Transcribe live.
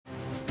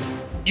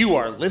You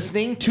are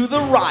listening to the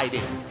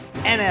Riding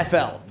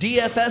NFL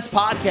DFS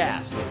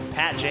podcast with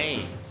Pat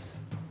James.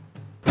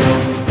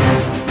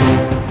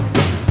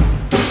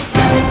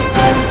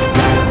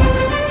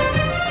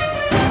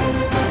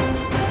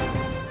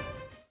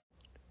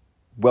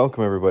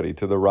 Welcome, everybody,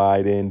 to the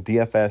Ride-In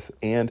DFS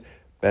and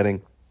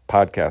Betting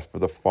podcast for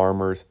the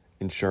Farmers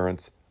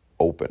Insurance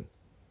Open.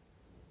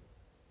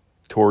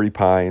 Torrey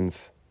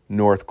Pines,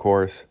 North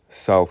Course,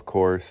 South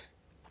Course.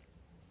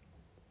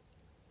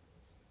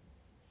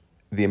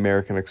 The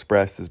American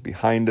Express is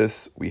behind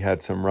us. We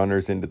had some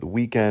runners into the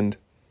weekend.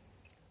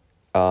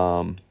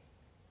 It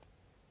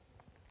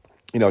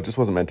just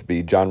wasn't meant to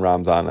be. John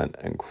Rahm's on an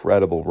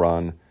incredible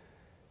run,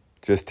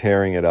 just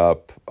tearing it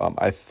up.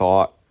 I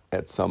thought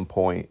at some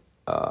point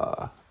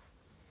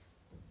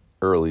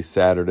early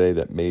Saturday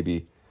that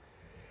maybe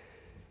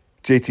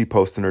JT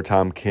Poston or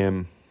Tom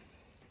Kim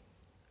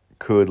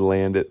could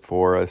land it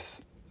for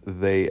us.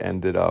 They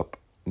ended up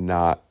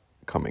not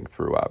coming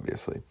through,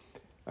 obviously.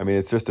 I mean,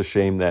 it's just a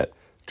shame that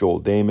Joel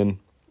Damon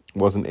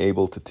wasn't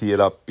able to tee it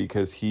up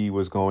because he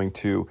would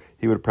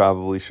have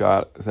probably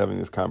shot, I was having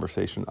this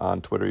conversation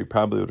on Twitter, he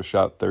probably would have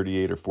shot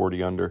 38 or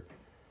 40 under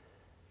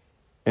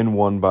and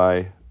won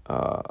by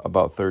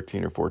about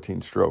 13 or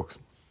 14 strokes.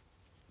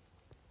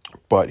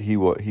 But he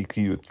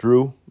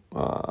withdrew,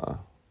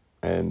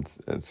 and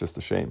it's just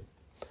a shame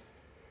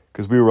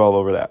because we were all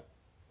over that.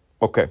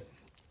 Okay,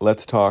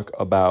 let's talk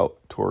about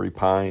Torrey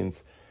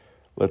Pines.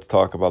 Let's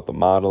talk about the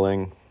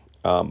modeling.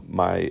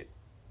 My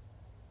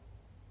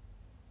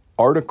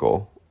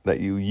article that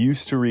you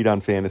used to read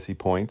on Fantasy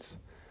Points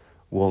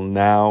will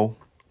now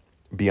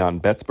be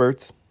on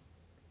BetSperts,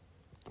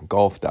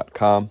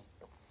 golf.com.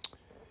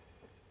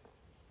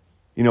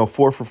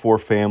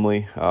 4-for-4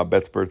 family.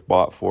 BetSperts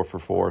bought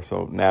 4-for-4,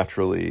 so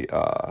naturally,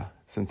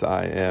 since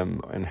I am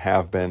and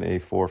have been a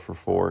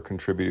 4-for-4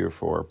 contributor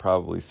for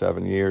probably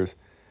 7 years,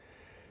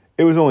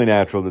 it was only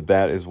natural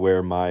that is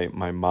where my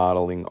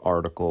modeling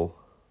article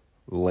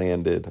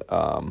landed.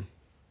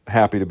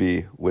 Happy to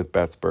be with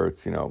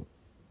BetSperts,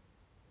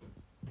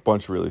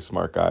 bunch of really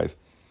smart guys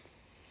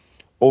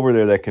over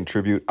there that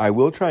contribute. I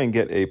will try and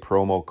get a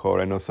promo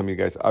code. I know some of you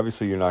guys,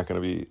 obviously you're not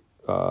going to be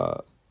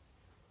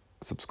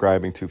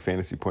subscribing to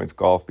Fantasy Points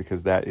Golf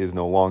because that is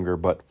no longer,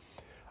 but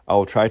I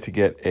will try to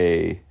get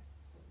a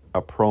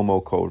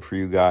promo code for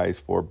you guys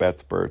for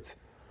BetSperts,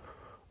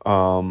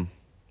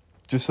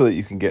 just so that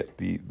you can get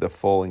the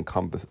full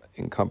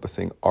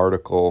encompassing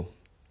article,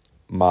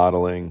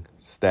 modeling,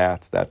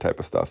 stats, that type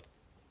of stuff.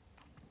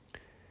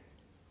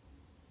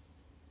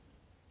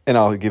 And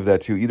I'll give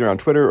that to you either on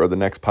Twitter or the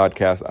next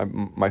podcast.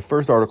 My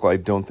first article I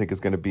don't think is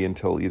going to be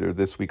until either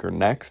this week or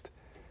next,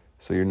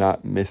 so you're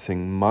not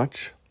missing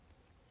much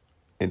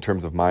in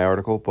terms of my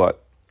article,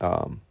 but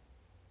so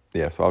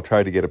I'll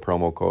try to get a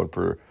promo code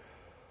for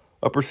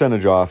a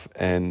percentage off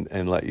and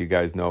let you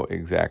guys know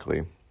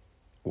exactly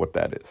what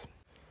that is.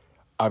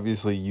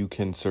 Obviously, you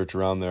can search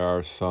around. There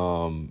are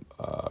some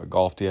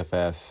golf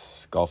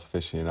DFS, golf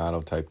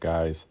aficionado type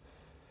guys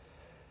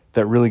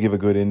that really give a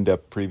good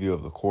in-depth preview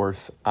of the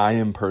course. I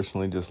am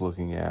personally just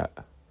looking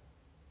at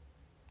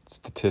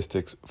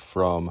statistics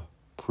from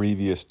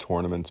previous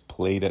tournaments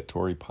played at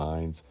Torrey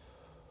Pines,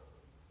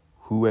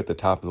 who at the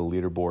top of the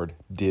leaderboard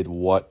did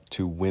what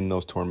to win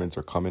those tournaments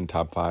or come in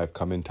top 5,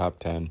 come in top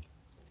 10.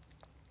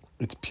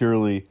 It's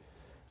purely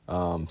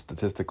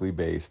statistically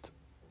based,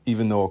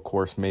 even though a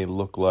course may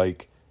look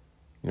like,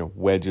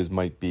 wedges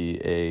might be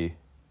a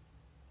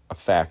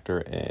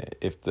factor.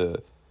 If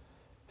the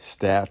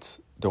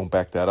stats don't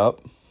back that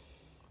up,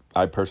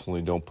 I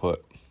personally don't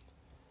put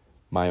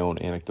my own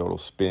anecdotal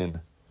spin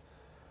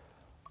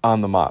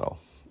on the model.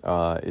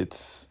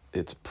 It's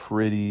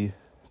pretty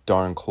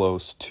darn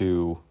close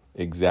to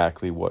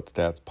exactly what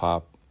stats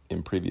pop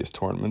in previous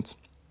tournaments.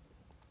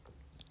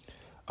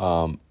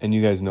 And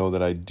you guys know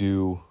that I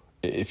do,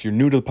 if you're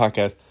new to the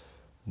podcast,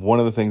 one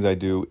of the things I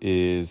do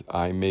is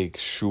I make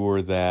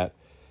sure that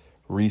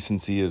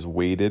recency is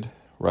weighted,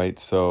 right?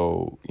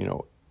 So,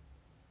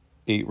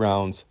 8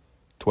 rounds,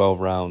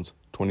 12 rounds,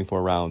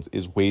 24 rounds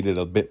is weighted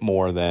a bit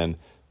more than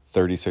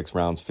 36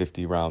 rounds,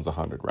 50 rounds,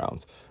 100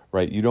 rounds,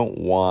 right? You don't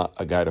want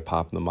a guy to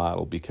pop in the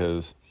model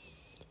because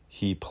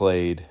he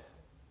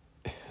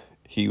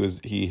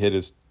hit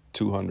his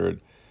 200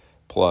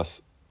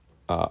 plus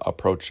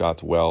approach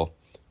shots well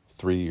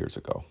 3 years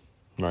ago,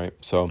 right?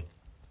 So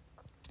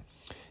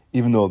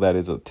even though that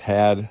is a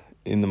tad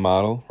in the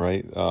model,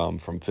 right,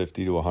 from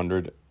 50 to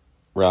 100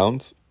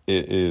 rounds,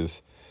 it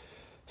is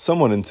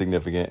somewhat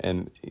insignificant,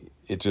 and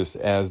it just,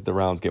 as the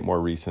rounds get more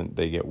recent,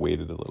 they get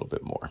weighted a little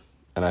bit more.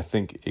 And I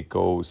think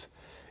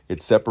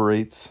it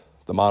separates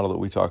the model that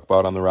we talk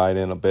about on the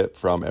ride-in a bit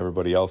from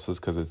everybody else's,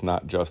 because it's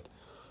not just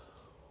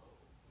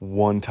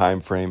one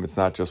time frame, it's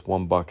not just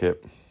one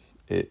bucket.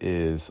 It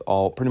is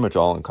pretty much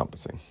all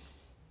encompassing.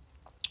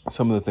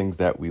 Some of the things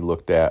that we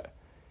looked at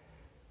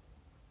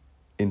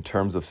in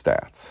terms of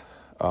stats,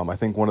 I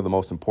think one of the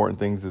most important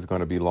things is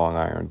going to be long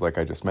irons. Like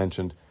I just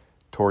mentioned,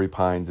 Torrey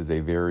Pines is a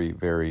very,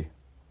 very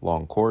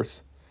long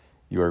course.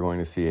 You are going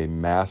to see a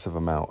massive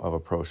amount of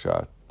approach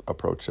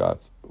approach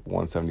shots,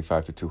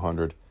 175 to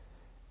 200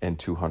 and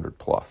 200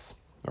 plus.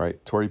 All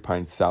right, Torrey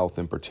Pines South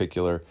in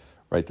particular,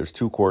 right? There's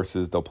 2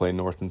 courses. They'll play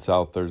North and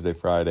South Thursday,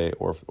 Friday,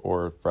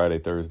 or Friday,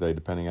 Thursday,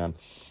 depending on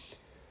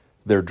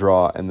their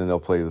draw, and then they'll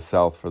play the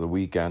South for the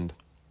weekend.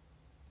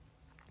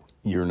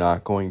 You're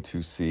not going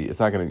to see,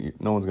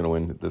 no one's going to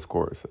win this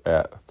course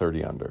at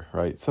 30 under,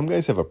 right? Some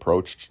guys have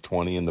approached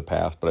 20 in the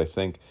past, but I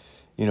think,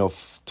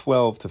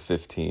 12 to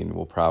 15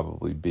 will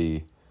probably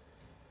be,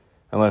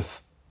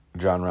 unless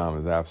Jon Rahm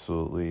is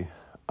absolutely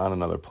on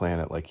another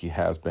planet like he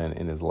has been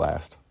in his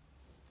last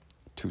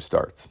 2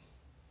 starts.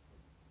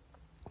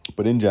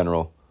 But in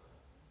general,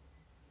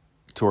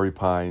 Torrey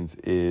Pines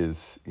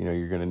is,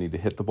 you're going to need to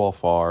hit the ball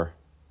far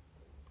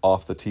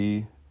off the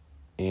tee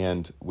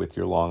and with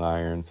your long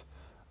irons.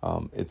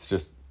 It's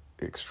just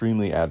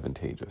extremely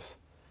advantageous.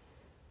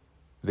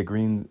 The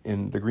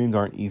greens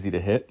aren't easy to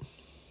hit,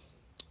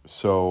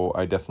 so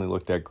I definitely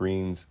looked at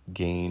greens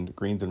in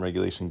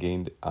regulation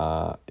gained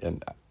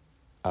and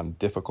on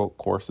difficult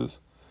courses.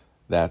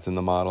 That's in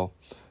the model.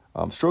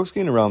 Strokes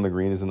gained around the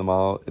green is in the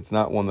model. It's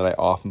not one that I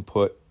often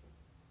put,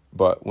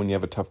 but when you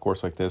have a tough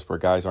course like this where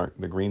guys aren't,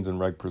 the greens and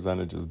reg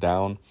percentage is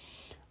down,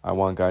 I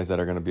want guys that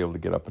are going to be able to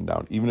get up and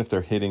down. Even if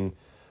they're hitting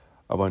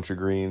a bunch of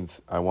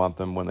greens, I want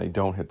them, when they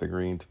don't hit the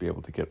green, to be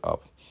able to get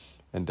up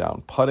and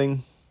down.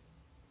 Putting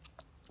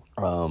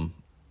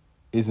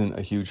isn't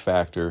a huge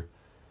factor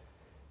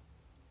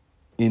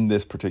in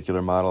this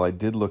particular model. I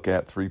did look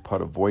at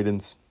 3-putt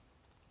avoidance.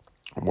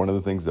 One of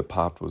the things that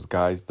popped was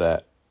guys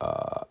that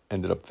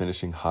ended up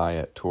finishing high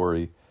at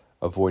Torrey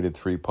avoided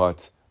 3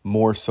 putts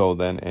more so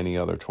than any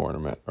other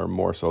tournament, or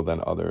more so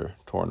than other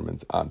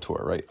tournaments on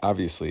tour, right?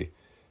 Obviously,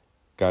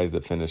 guys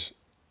that finish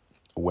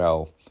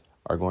well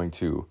are going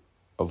to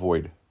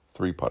avoid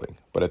 3-putting,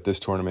 but at this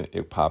tournament,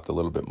 it popped a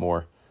little bit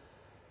more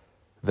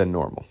than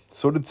normal.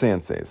 So did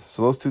sand saves.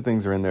 So those 2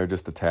 things are in there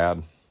just a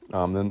tad.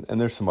 And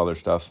there's some other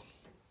stuff.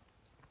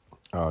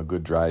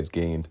 Good drives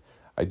gained.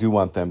 I do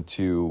want them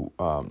to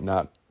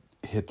not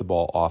hit the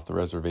ball off the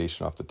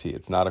reservation, off the tee.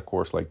 It's not a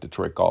course like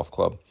Detroit Golf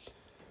Club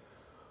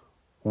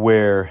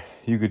where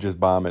you could just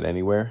bomb it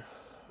anywhere.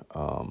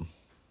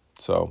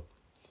 So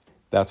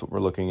that's what we're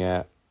looking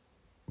at.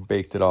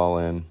 Baked it all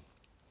in.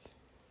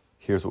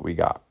 Here's what we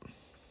got.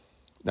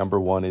 Number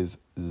 1 is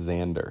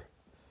Xander.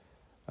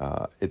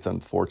 It's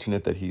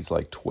unfortunate that he's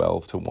like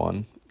 12 to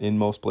 1 in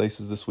most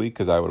places this week,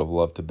 because I would have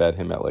loved to bet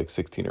him at like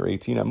 16 or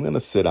 18. I'm going to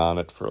sit on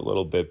it for a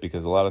little bit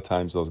because a lot of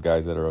times those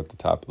guys that are at the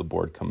top of the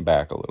board come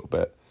back a little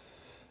bit.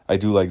 I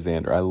do like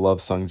Xander. I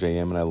love Sung J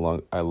M, and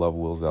I love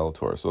Will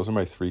Zalatoris. Those are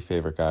my 3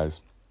 favorite guys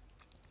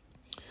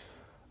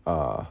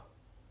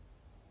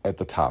at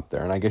the top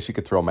there. And I guess you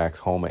could throw Max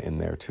Homa in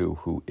there too,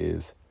 who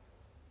is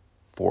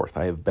 4th.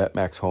 I have bet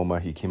Max Homa.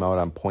 He came out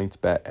on points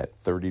bet at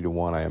 30 to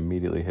 1. I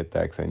immediately hit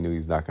that because I knew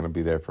he's not going to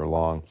be there for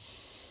long.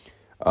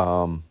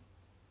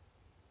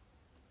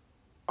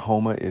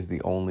 Homa is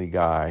the only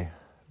guy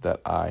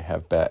that I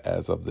have bet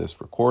as of this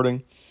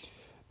recording.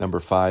 Number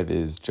 5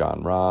 is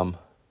Jon Rahm.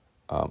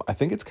 I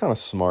think it's kind of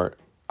smart.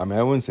 I mean,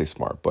 I wouldn't say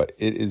smart, but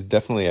it is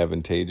definitely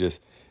advantageous.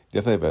 You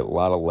definitely have a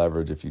lot of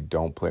leverage if you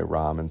don't play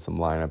Rahm in some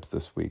lineups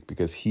this week,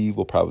 because he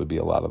will probably be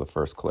a lot of the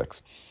first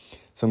clicks.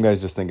 Some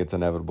guys just think it's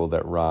inevitable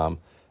that Rahm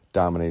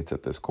dominates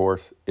at this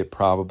course. It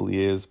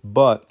probably is,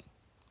 but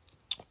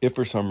if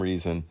for some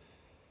reason,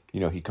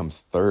 he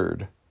comes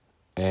 3rd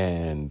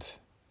and,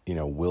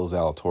 Will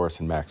Zalatoris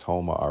and Max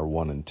Homa are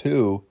 1 and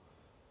 2,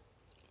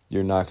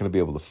 you're not going to be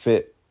able to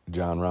fit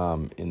Jon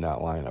Rahm in that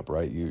lineup,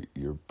 right?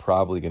 You're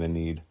probably going to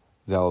need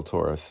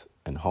Zalatoris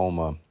and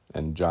Homa,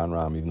 and Jon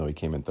Rahm, even though he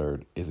came in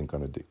 3rd, isn't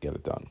going to get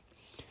it done.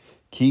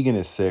 Keegan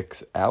is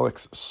 6th.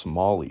 Alex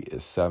Smalley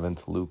is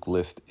 7th. Luke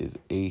List is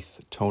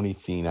 8th. Tony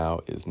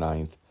Finau is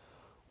 9th.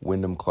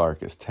 Wyndham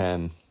Clark is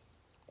 10.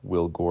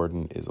 Will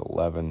Gordon is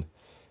 11.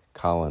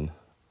 Colin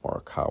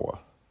Morikawa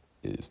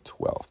is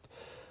 12th.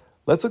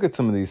 Let's look at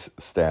some of these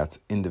stats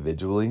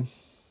individually.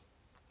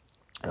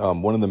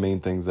 One of the main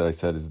things that I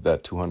said is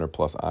that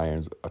 200-plus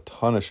irons, a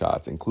ton of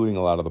shots, including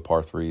a lot of the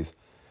par 3s,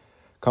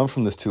 come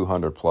from this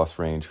 200-plus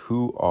range.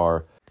 Who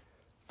are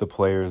the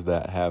players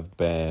that have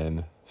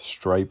been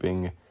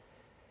striping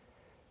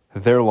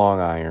their long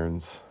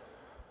irons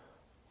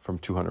from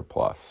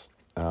 200-plus?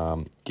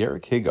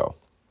 Garrick Higo.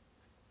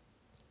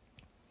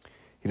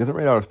 He doesn't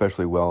rate out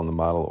especially well in the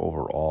model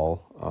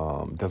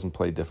overall. Doesn't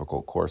play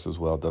difficult courses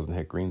well. Doesn't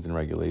hit greens in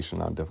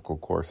regulation on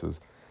difficult courses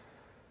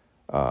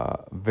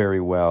very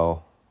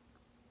well.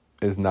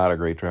 Is not a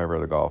great driver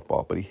of the golf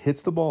ball, but he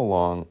hits the ball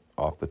long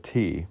off the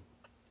tee,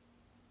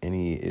 and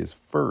he is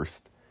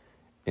 1st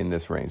in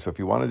this range. So if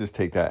you want to just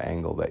take that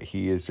angle that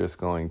he is just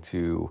going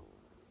to,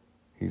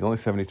 he's only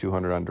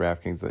 7,200 on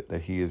DraftKings,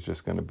 that he is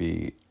just going to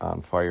be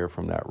on fire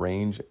from that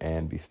range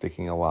and be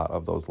sticking a lot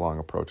of those long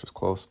approaches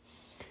close,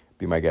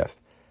 be my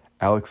guest.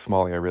 Alex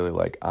Smalley I really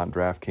like on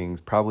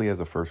DraftKings, probably as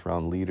a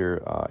first-round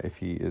leader if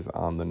he is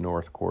on the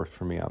North course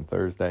for me on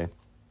Thursday.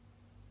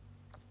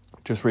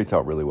 Just rates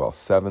out really well.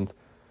 7th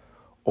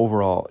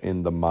overall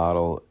in the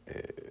model,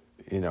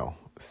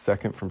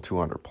 2nd from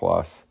 200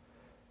 plus.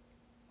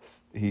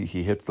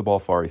 He hits the ball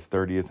far. He's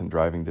 30th in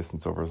driving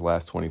distance over his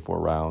last 24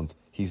 rounds.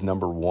 He's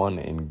number 1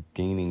 in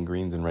gaining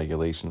greens in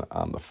regulation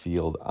on the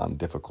field on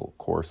difficult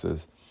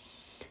courses.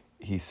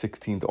 He's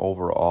 16th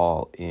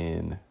overall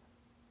in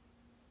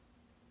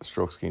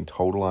strokes gained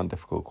total on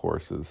difficult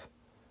courses.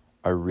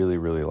 I really,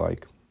 really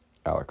like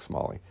Alex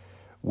Smalley.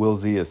 Will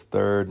Z is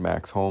 3rd.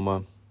 Max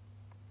Homa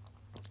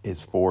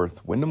is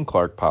 4th. Wyndham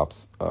Clark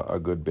pops a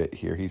good bit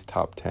here. He's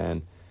top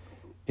 10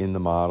 in the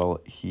model.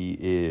 He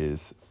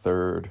is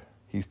 3rd.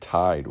 He's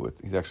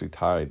actually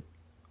tied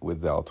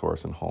with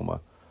Zalatoris and Homa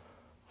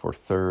for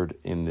 3rd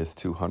in this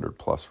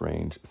 200-plus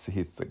range.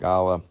 Sahith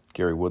Theegala,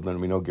 Gary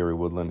Woodland. We know Gary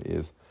Woodland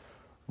is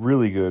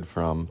really good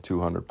from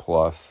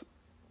 200-plus.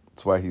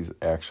 That's why he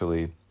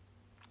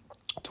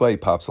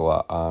pops a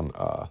lot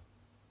on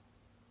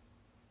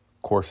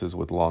courses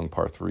with long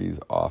par 3s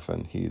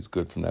often. He's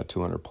good from that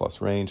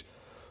 200-plus range.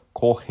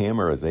 Cole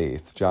Hammer is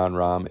 8th. John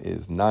Rahm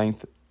is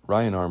 9th.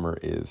 Ryan Armour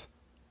is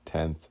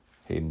 10th.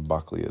 Hayden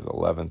Buckley is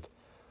 11th.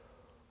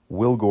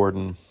 Will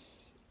Gordon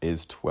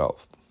is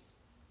 12th.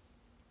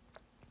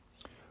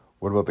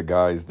 What about the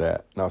guys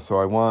that... Now, so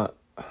I want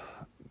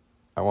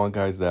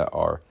guys that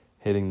are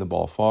hitting the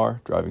ball far.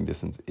 Driving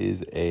distance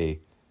is a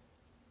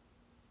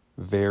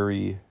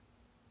very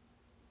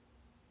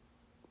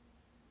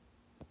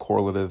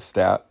correlative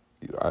stat.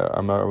 I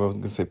wasn't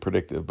going to say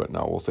predictive, but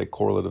no, we'll say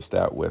correlative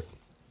stat with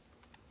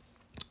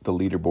the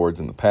leaderboards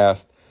in the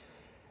past.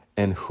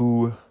 And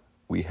who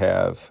we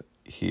have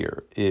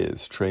here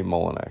is Trey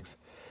Mullinax.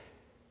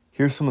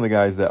 Here's some of the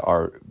guys that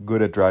are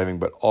good at driving,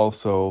 but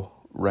also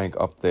rank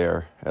up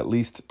there, at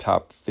least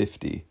top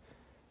 50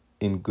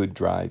 in good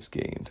drives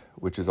gained,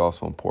 which is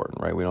also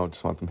important, right? We don't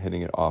just want them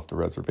hitting it off the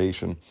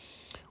reservation.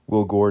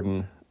 Will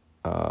Gordon,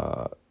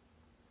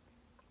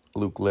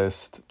 Luke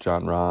List,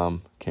 John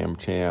Rahm, Cam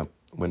Champ,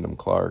 Wyndham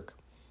Clark,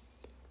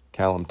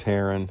 Callum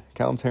Tarrant.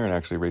 Callum Tarrant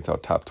actually rates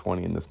out top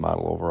 20 in this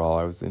model overall.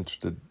 I was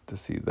interested to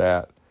see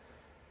that.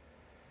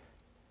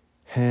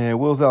 And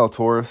Will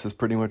Zalatoris is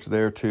pretty much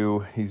there too.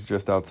 He's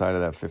just outside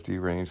of that 50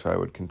 range, so I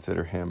would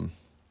consider him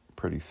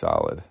pretty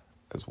solid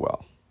as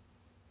well.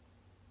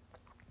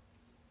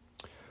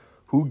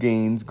 Who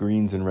gains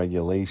greens in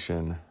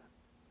regulation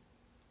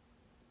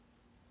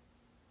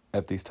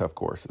at these tough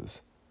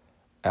courses?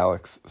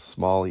 Alex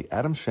Smalley,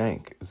 Adam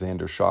Schenk,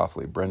 Xander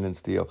Schauffele, Brendan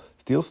Steele.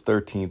 Steele's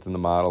 13th in the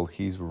model.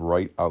 He's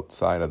right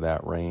outside of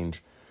that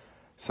range.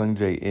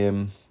 Sungjae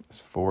Im is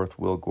 4th.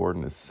 Will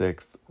Gordon is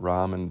 6th.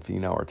 Rahm and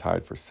Finau are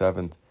tied for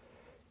 7th.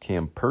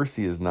 Cam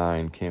Percy is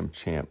 9. Cam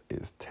Champ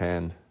is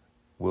 10.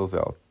 Will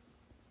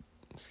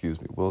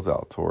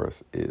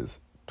Zalatoris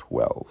is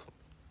 12.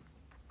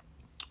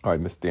 I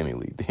missed Danny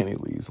Lee. Danny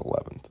Lee's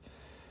 11th.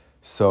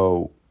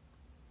 So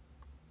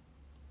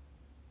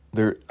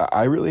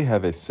I really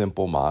have a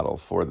simple model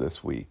for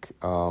this week.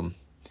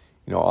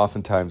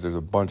 Oftentimes there's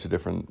a bunch of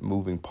different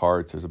moving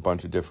parts. There's a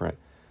bunch of different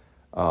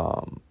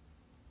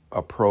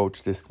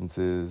approach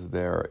distances.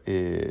 There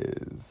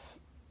is,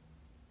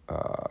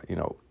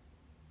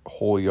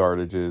 hole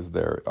yardages.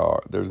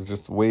 There's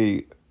just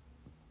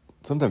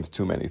sometimes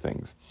too many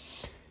things.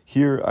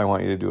 Here, I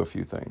want you to do a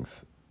few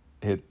things.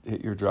 Hit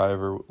your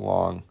driver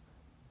long,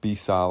 be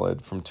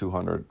solid from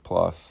 200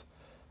 plus,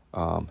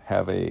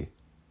 have a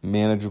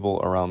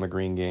manageable around the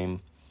green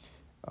game,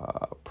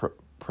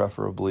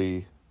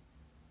 preferably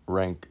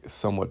rank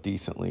somewhat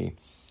decently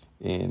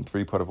in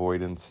 3-putt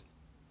avoidance,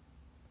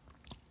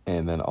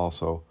 and then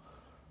also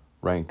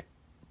rank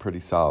pretty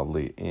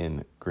solidly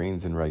in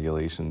greens and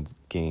regulations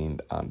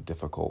gained on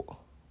difficult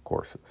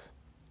courses.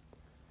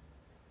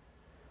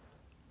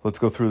 Let's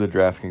go through the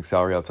DraftKings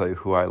salary. I'll tell you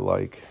who I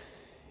like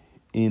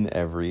in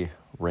every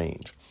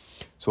range.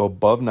 So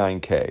above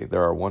 9K,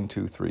 there are 1,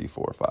 2, 3,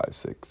 4, 5,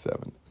 6,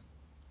 7,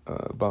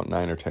 about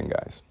 9 or 10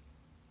 guys.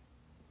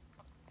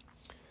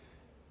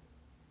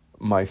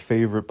 My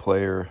favorite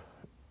player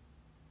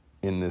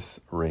in this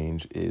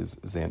range is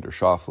Xander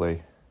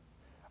Schauffele.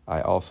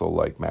 I also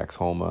like Max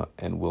Homa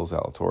and Will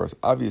Zalatoris.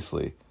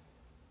 Obviously,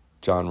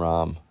 John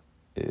Rahm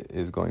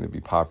is going to be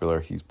popular.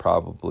 He's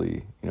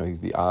probably, he's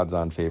the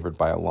odds-on favorite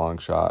by a long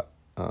shot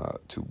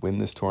to win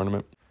this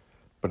tournament.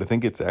 But I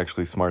think it's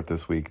actually smart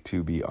this week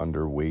to be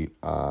underweight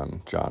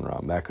on John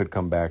Rahm. That could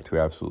come back to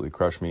absolutely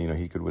crush me.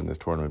 He could win this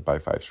tournament by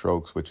 5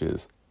 strokes, which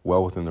is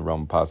well within the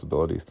realm of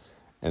possibilities.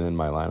 And then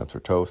my lineups are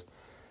toast.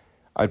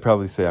 I'd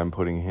probably say I'm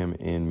putting him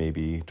in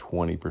maybe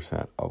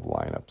 20% of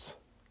lineups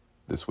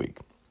this week.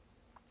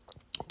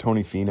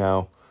 Tony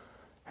Finau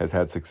has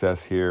had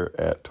success here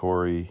at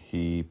Torrey.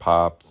 He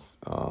pops.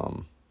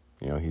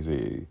 He's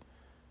an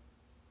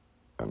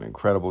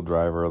incredible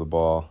driver of the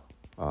ball.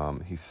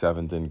 He's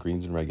 7th in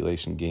greens and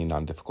regulation gained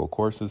on difficult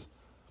courses.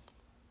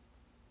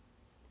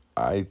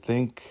 I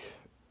think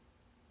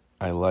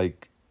I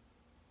like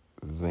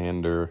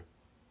Xander,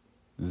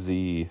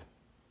 Z,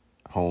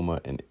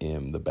 Homa, and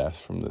Im the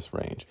best from this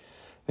range.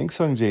 I think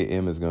Sungjae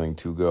Im is going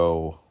to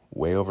go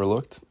way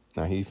overlooked.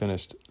 Now, he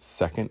finished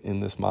 2nd in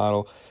this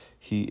model.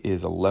 He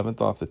is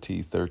 11th off the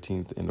tee,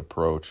 13th in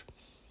approach,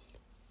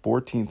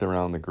 14th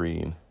around the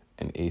green,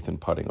 and 8th in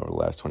putting over the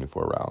last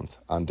 24 rounds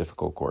on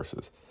difficult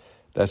courses.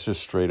 That's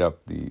just straight up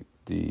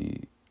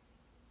the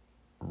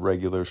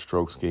regular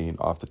strokes gained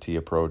off the tee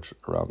approach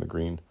around the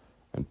green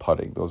and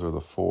putting. Those are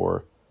the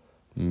 4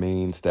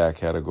 main stat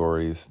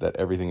categories that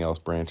everything else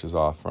branches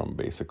off from,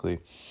 basically.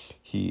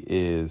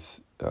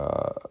 He's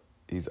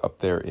up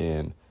there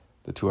in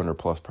the 200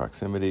 plus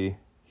proximity.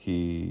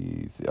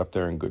 He's up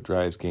there in good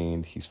drives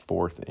gained. He's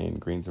 4th in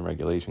greens and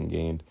regulation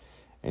gained,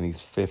 and he's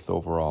 5th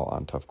overall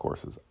on tough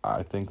courses.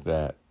 I think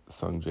that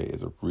Sungjae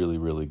is a really,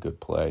 really good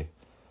play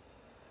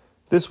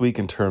this week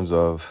in terms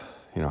of,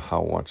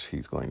 how much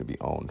he's going to be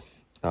owned.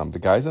 The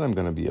guys that I'm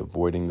going to be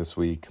avoiding this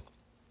week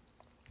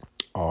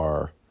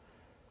are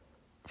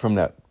from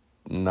that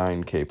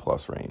 9K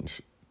plus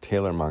range,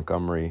 Taylor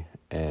Montgomery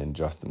and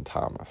Justin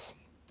Thomas.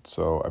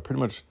 So I pretty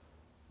much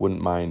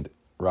wouldn't mind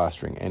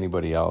rostering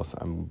anybody else.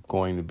 I'm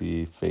going to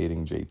be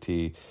fading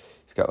JT.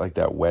 He's got like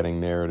that wedding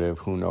narrative.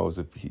 Who knows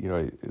if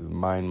his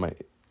mind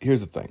might.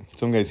 Here's the thing: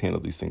 some guys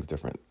handle these things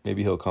different.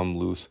 Maybe he'll come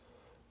loose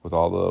with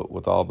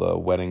all the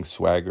wedding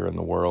swagger in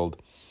the world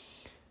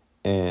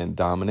and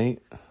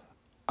dominate.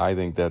 I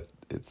think that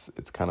it's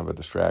kind of a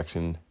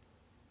distraction.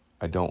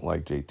 I don't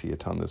like JT a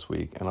ton this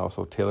week, and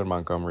also Taylor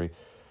Montgomery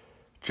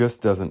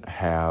just doesn't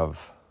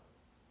have.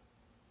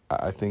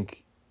 I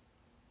think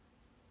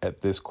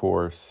at this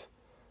course,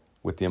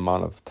 with the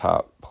amount of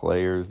top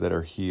players that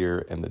are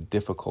here and the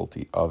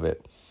difficulty of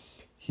it,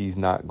 he's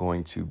not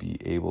going to be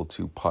able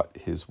to putt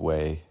his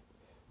way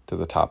to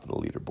the top of the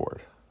leaderboard,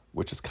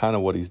 which is kind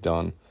of what he's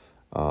done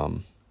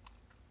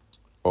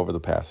over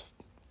the past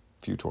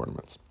few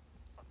tournaments.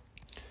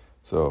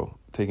 So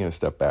taking a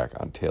step back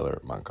on Taylor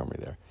Montgomery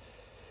there.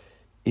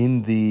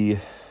 In the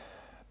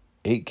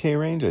 8K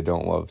range, I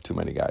don't love too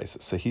many guys.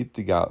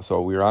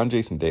 So we were on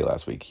Jason Day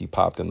last week. He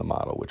popped in the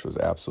model, which was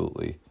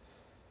absolutely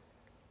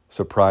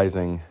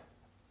surprising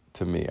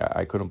to me.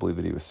 I couldn't believe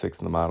that he was 6th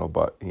in the model,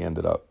 but he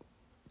ended up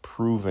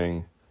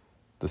proving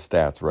the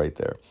stats right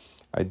there.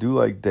 I do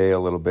like Day a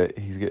little bit.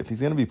 If he's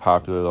going to be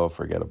popular, though,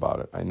 forget about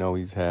it. I know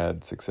he's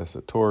had success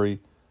at Torrey.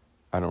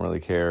 I don't really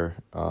care.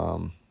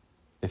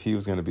 If he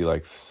was going to be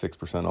like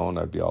 6% owned,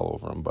 I'd be all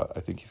over him, but I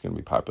think he's going to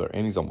be popular,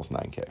 and he's almost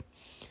 9K.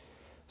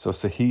 So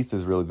Sahith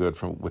is really good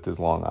with his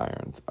long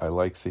irons. I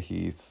like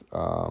Sahith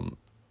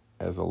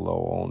as a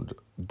low-owned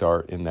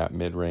dart in that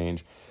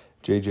mid-range.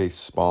 JJ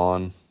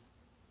Spawn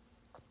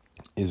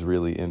is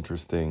really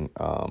interesting.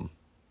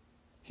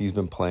 He's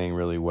been playing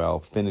really well,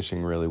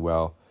 finishing really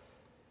well.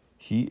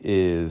 He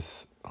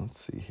is, let's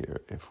see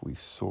here, if we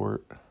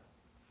sort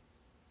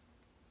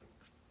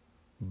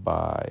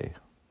by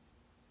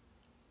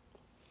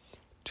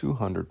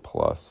 200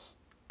 plus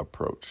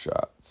approach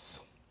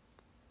shots,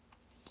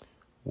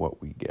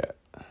 what we get.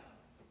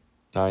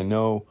 Now I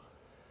know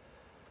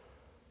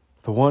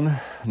the one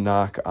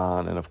knock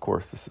on, and of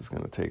course this is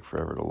going to take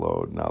forever to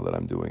load now that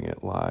I'm doing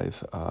it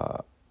live.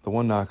 The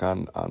one knock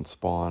on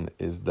Spawn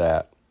is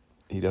that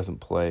he doesn't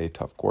play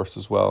tough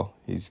courses well.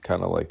 He's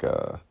kind of like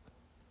a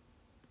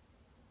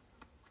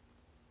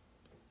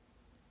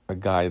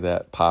guy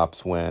that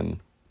pops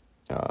when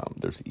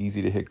there's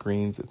easy to hit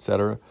greens,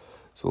 etc.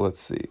 So let's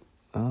see.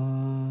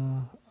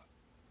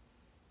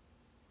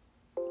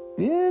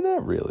 Yeah,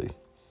 not really.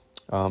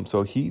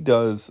 So he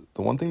does,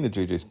 the one thing that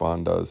JJ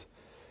Spawn does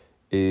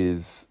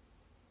is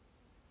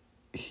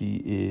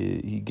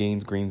he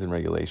gains greens and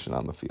regulation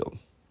on the field.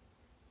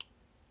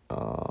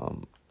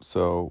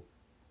 So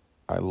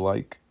I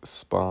like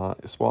Spawn.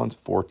 Spawn's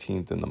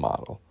 14th in the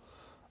model.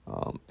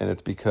 And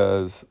it's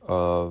because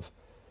of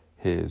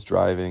his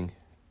driving,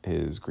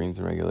 his greens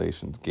and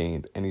regulations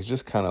gained, and he's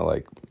just kind of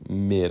like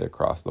mid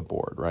across the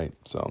board, right?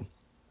 So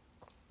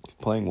he's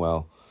playing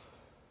well.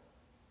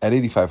 At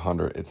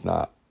 8,500, it's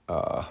not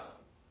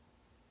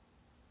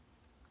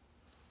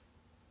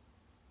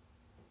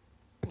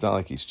it's not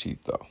like he's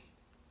cheap though.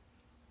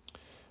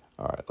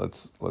 All right,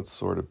 let's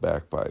sort it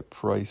back by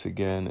price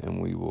again,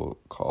 and we will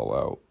call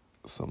out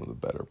some of the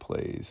better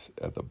plays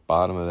at the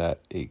bottom of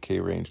that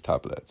 8K range,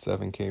 top of that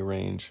 7K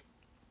range.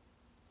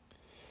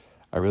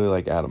 I really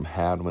like Adam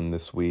Hadwin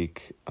this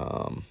week.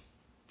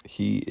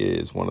 He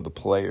is one of the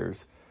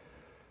players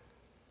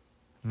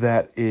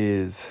that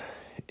is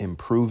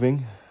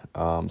improving.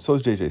 So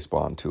is JJ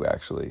Spawn too,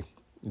 actually.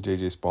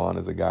 JJ Spawn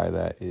is a guy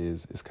that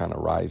is kind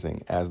of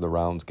rising as the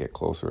rounds get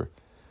closer.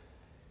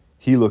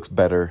 He looks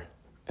better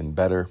and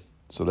better.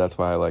 So that's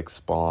why I like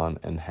Spawn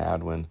and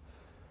Hadwin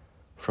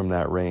from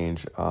that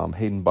range.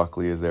 Hayden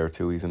Buckley is there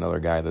too. He's another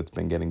guy that's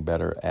been getting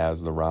better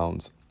as the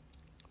rounds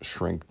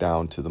shrink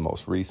down to the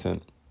most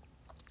recent.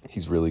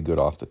 He's really good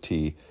off the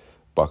tee.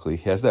 Buckley,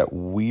 he has that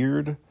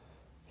weird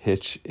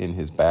hitch in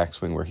his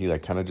backswing where he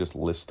like kind of just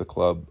lifts the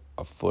club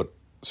a foot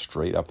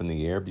straight up in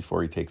the air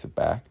before he takes it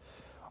back.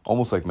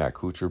 Almost like Matt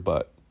Kuchar,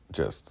 but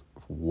just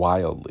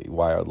wildly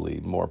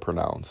more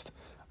pronounced.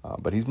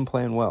 But he's been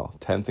playing well.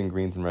 10th in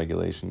greens and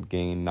regulation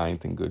gain,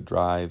 9th in good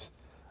drives.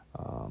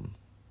 And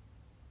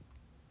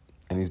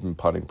he's been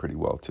putting pretty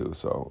well too.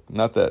 So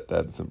not that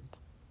that's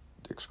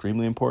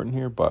extremely important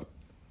here, but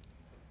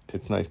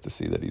it's nice to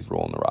see that he's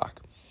rolling the rock.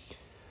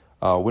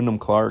 Wyndham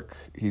Clark,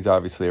 he's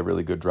obviously a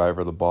really good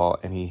driver of the ball,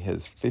 and he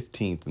is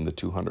 15th in the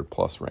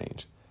 200-plus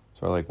range.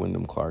 So I like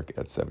Wyndham Clark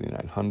at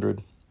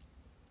 7,900.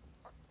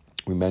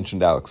 We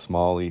mentioned Alex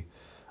Smalley.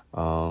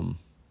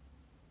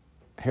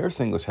 Harris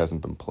English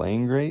hasn't been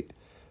playing great,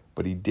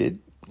 but he did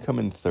come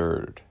in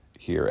third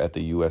here at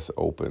the U.S.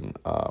 Open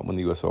when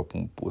the U.S.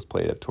 Open was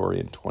played at Torrey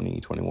in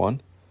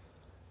 2021.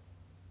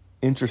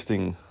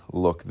 Interesting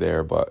look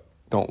there, but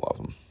don't love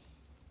him.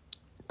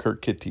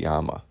 Kurt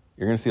Kitayama.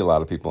 You're going to see a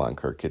lot of people on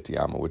Kurt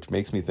Kitayama, which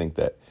makes me think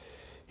that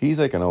he's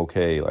like an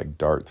okay like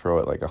dart throw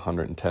at like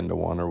 110 to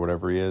 1 or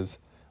whatever he is,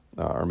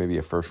 or maybe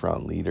a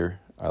first-round leader.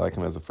 I like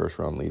him as a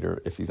first-round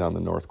leader if he's on the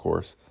North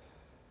Course.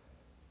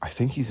 I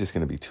think he's just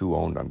going to be too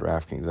owned on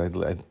DraftKings.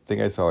 I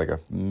think I saw like a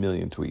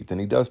million tweets, and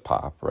he does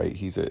pop, right?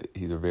 He's a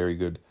very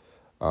good.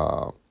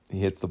 He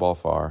hits the ball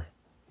far.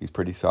 He's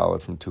pretty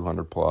solid from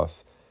 200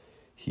 plus.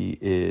 He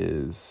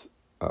is,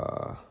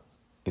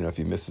 if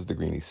he misses the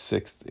green, he's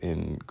sixth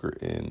in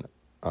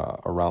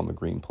around the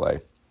green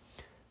play.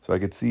 So I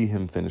could see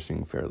him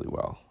finishing fairly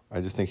well.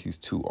 I just think he's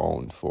too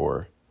owned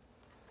for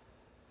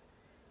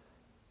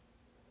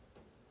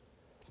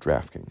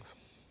DraftKings.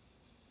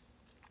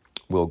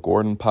 Will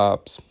Gordon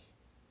pops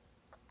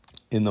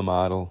in the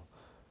model.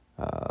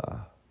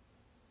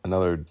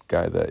 Another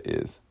guy that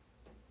is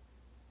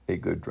a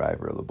good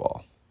driver of the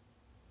ball.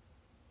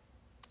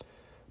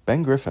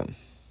 Ben Griffin.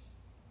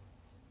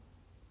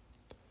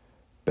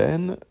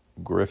 Ben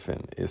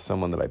Griffin is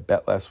someone that I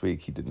bet last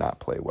week he did not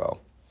play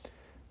well.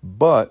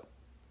 But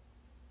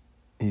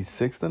he's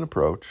 6th in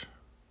approach,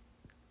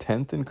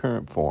 10th in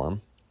current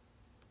form,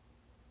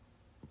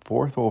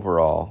 4th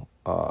overall.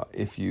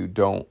 If you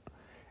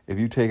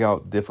take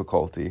out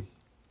difficulty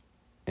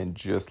and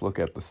just look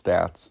at the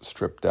stats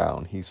stripped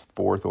down, he's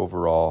 4th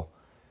overall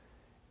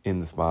in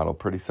this model.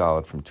 Pretty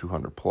solid from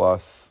 200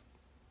 plus.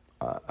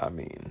 I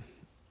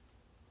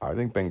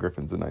think Ben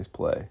Griffin's a nice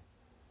play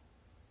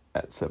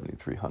at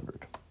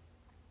 7,300.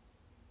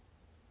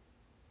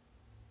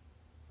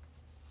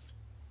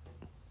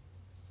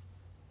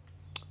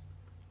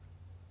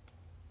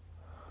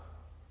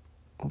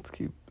 Let's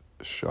keep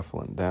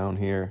shuffling down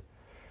here.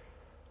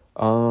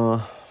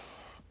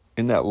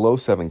 In that low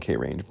 7K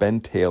range,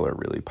 Ben Taylor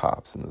really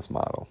pops in this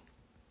model.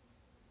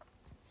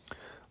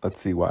 Let's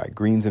see why.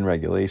 Greens in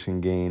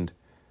regulation gained.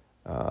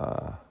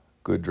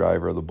 Good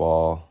driver of the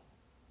ball.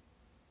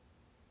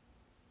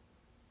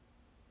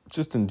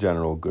 Just in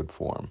general, good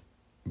form,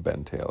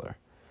 Ben Taylor.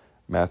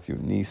 Matthew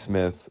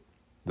Neesmith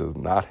does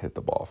not hit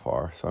the ball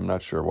far, so I'm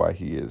not sure why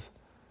he is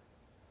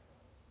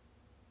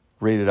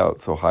rated out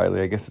so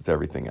highly. I guess it's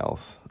everything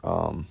else.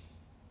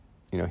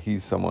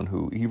 He's someone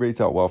who he rates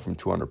out well from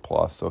 200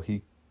 plus, so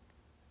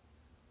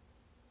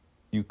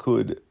you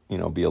could,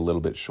 be a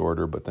little bit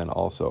shorter, but then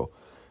also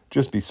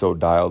just be so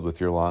dialed with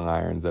your long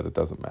irons that it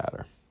doesn't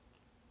matter.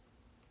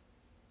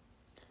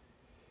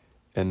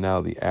 And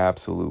now the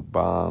absolute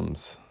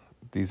bombs.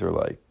 These are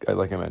like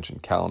I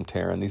mentioned, Callum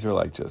Tarrant. These are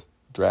like just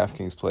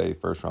DraftKings play,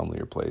 first round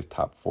leader plays,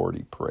 top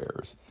 40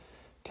 prayers.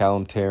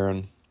 Callum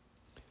Tarrant,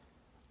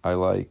 I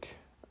like.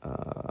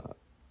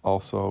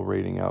 Also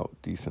rating out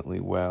decently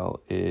well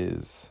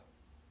is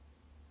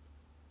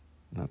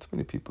not too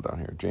many people down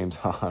here. James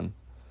Hahn.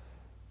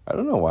 I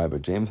don't know why,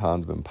 but James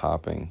Hahn's been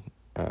popping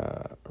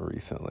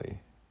recently.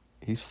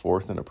 He's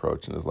 4th in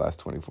approach in his last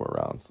 24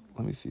 rounds.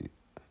 Let me see.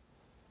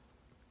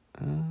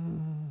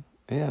 And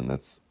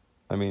that's,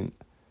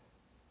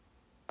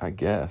 I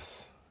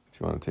guess, if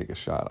you want to take a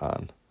shot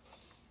on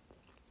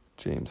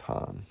James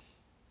Hahn.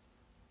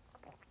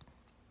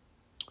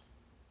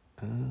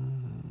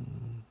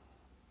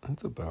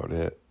 That's about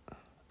it.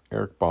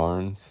 Eric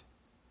Barnes,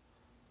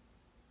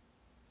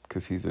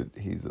 because he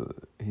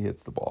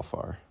hits the ball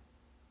far.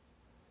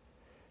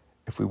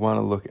 If we want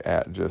to look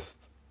at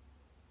just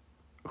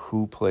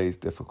who plays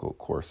difficult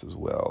courses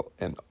well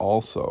and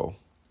also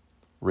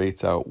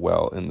rates out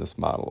well in this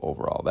model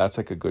overall, that's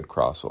like a good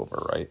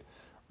crossover, right?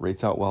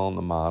 Rates out well in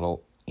the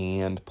model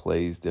and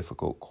plays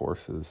difficult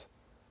courses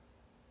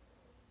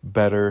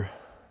better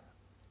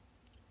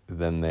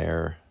than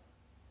their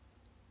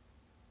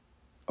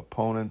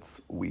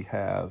opponents. We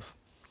have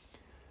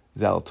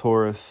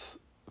Zalatoris,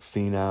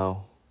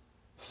 Finau,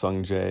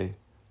 Sungjae,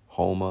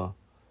 Homa,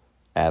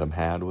 Adam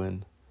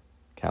Hadwin,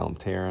 Callum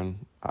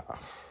Tarrant,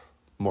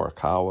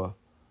 Morikawa,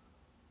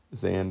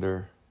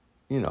 Xander,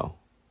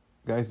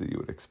 guys that you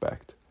would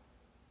expect.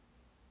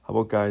 How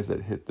about guys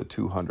that hit the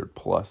 200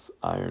 plus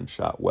iron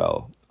shot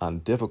well on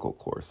difficult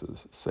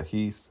courses?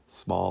 Sahith,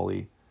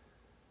 Smalley,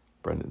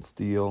 Brendan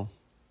Steele,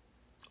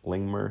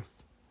 Lingmerth,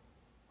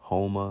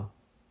 Homa,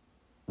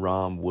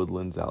 Rahm,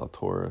 Woodland,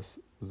 Zalatoris,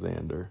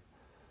 Xander.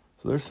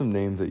 So there's some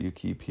names that you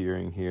keep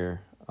hearing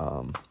here.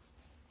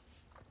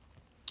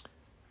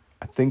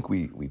 I think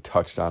we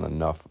touched on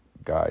enough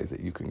guys that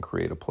you can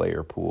create a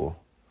player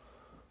pool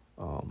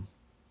for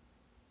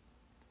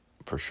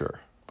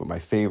sure. But my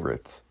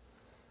favorites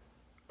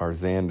are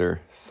Xander,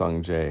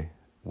 Sungjae,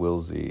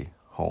 Wilsey,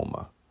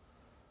 Homa,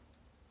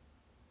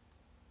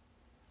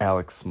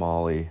 Alex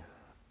Smalley,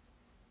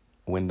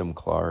 Wyndham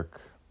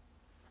Clark,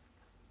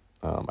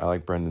 I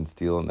like Brendan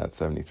Steele in that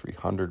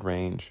 7,300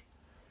 range.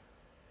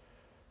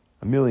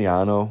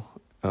 Emiliano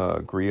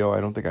Grillo,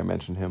 I don't think I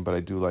mentioned him, but I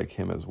do like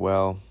him as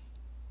well.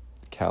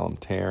 Callum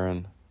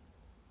Tarrant.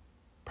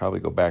 Probably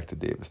go back to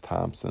Davis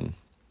Thompson.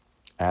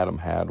 Adam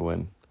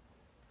Hadwin.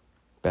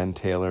 Ben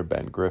Taylor,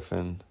 Ben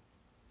Griffin.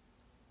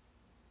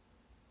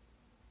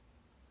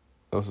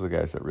 Those are the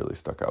guys that really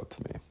stuck out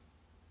to me.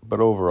 But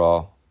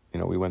overall,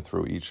 we went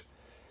through each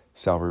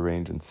salary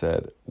range and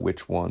said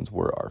which ones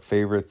were our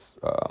favorites.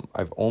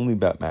 I've only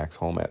bet Max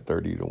Home at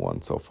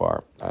 30-1 so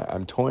far.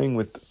 I'm toying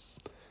with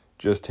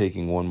just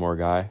taking one more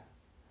guy,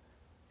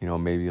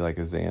 maybe like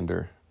a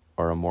Xander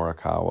or a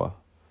Morikawa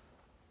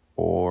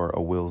or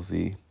a Will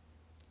Z,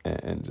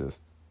 and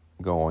just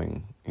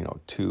going,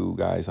 2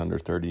 guys under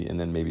 30 and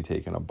then maybe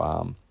taking a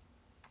bomb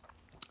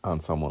on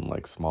someone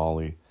like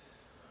Smalley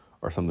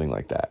or something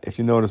like that. If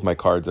you notice, my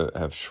cards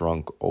have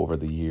shrunk over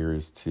the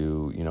years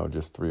to,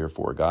 just 3 or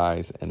 4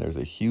 guys, and there's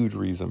a huge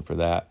reason for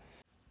that.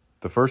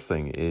 The first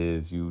thing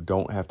is you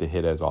don't have to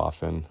hit as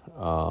often.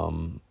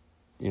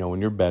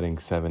 When you're betting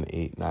 7,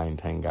 8, 9,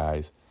 10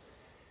 guys,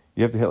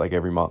 you have to hit like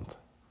every month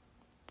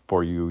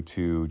for you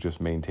to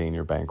just maintain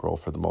your bankroll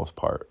for the most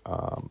part.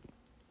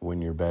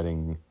 When you're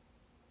betting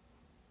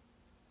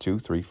 2,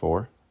 3,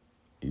 4,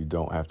 you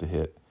don't have to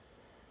hit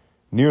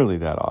nearly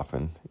that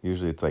often.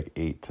 Usually it's like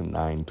 8 to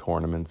 9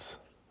 tournaments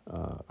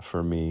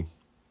for me,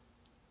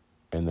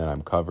 and then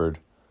I'm covered.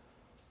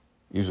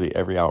 Usually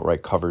every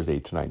outright covers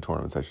 8 to 9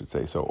 tournaments, I should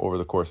say. So over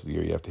the course of the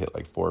year, you have to hit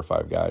like 4 or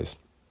 5 guys,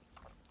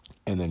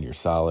 and then you're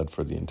solid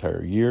for the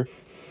entire year.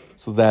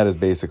 So that is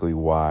basically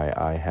why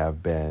I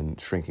have been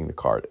shrinking the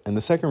card. And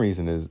the second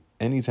reason is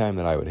anytime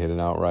that I would hit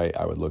an outright,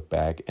 I would look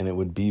back, and it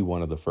would be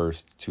one of the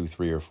first 2,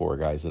 3, or 4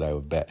 guys that I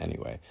would bet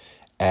anyway.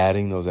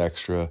 Adding those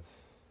extra,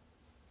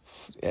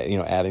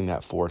 adding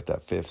that 4th,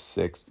 that 5th,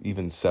 6th,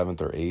 even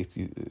 7th or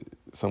 8th,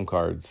 some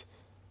cards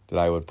that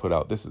I would put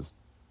out, this is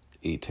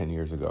 8, 10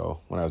 years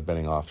ago when I was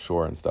betting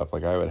offshore and stuff,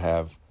 like I would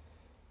have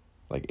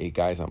like 8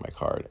 guys on my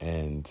card,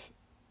 and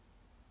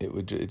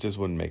it just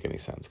wouldn't make any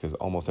sense because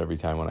almost every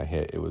time when I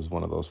hit, it was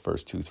one of those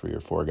first 2, 3, or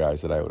 4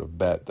 guys that I would have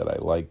bet that I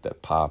liked,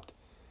 that popped.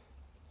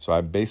 So I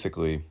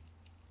basically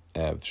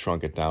have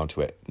shrunk it down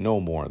to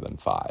no more than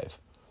 5.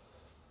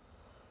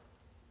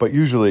 But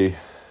usually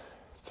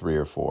 3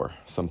 or 4,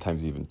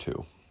 sometimes even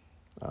 2.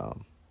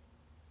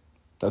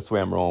 That's the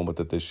way I'm rolling with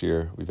it this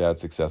year. We've had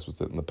success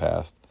with it in the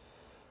past.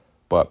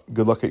 But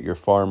good luck at your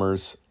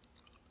farmers,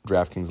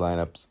 DraftKings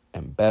lineups,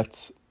 and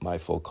bets. My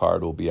full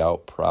card will be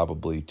out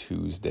probably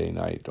Tuesday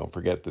night. Don't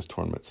forget, this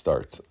tournament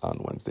starts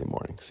on Wednesday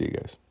morning. See you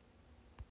guys.